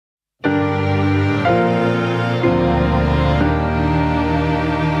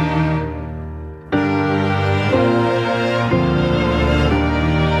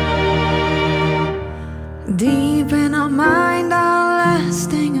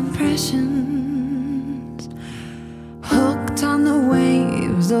impressions, hooked on the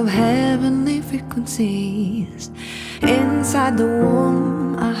waves of heavenly frequencies. Inside the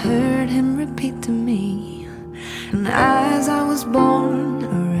womb I heard him repeat to me, and as I was born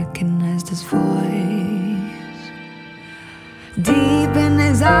I recognized his voice. Deep in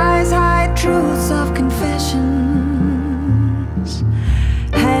his eyes hide truths of confessions,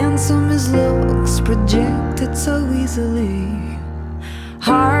 handsome his looks projected so easily.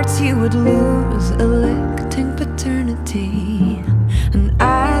 Hearts he would lose, electing paternity. And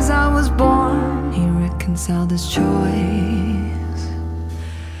as I was born, he reconciled his choice.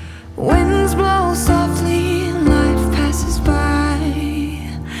 Winds blow softly, life passes by,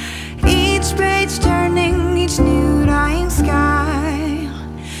 each page turning, each new dying sky.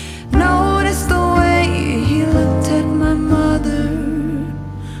 Notice the way he looked at my mother,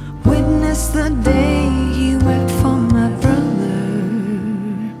 witness the day he wept for my brother.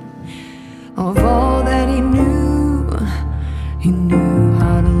 Of all that he knew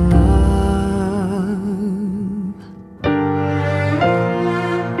how to love.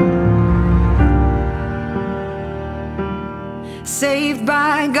 Saved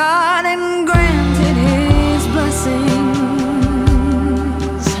by God and granted his blessings,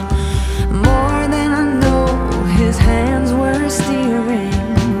 more than I know, his hands were steering.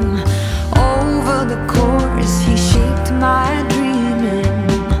 Over the course he shaped my dreaming.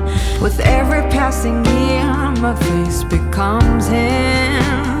 With every passing year my face becomes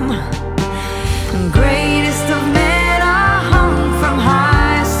him. Greatest of men are hung from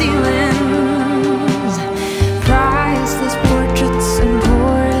high ceilings, priceless portraits and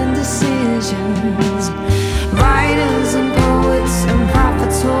poor indecisions, writers and poets and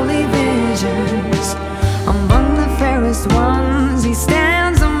prophets' holy visions. Among the fairest ones he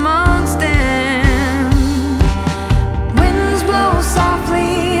stands amongst them. Winds blow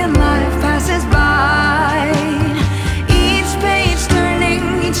softly and life passes by, each page turning,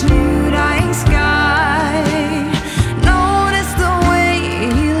 each new dying sky. Notice the way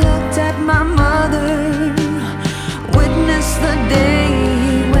he looked at my mother, witness the day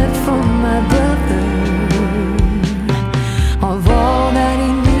he wept for my brother. Of all that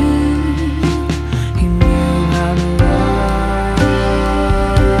he knew how to love.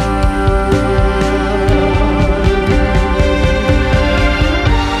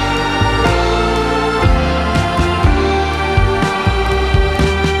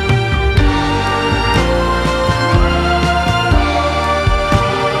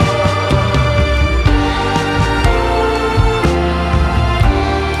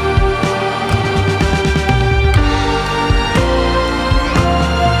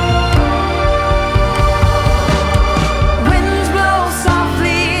 Winds blow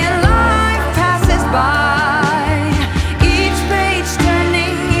softly and life passes by, each page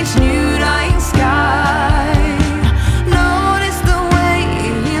turning, each new dying sky. Notice the way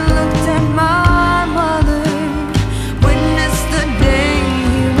he looked at my mother, witness the day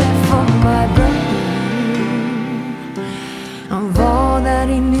he wept for my brother. Of all that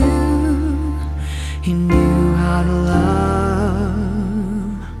he knew how to love.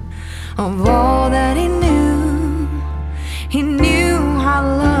 Of all that he knew how to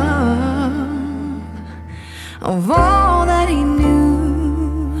love. Of all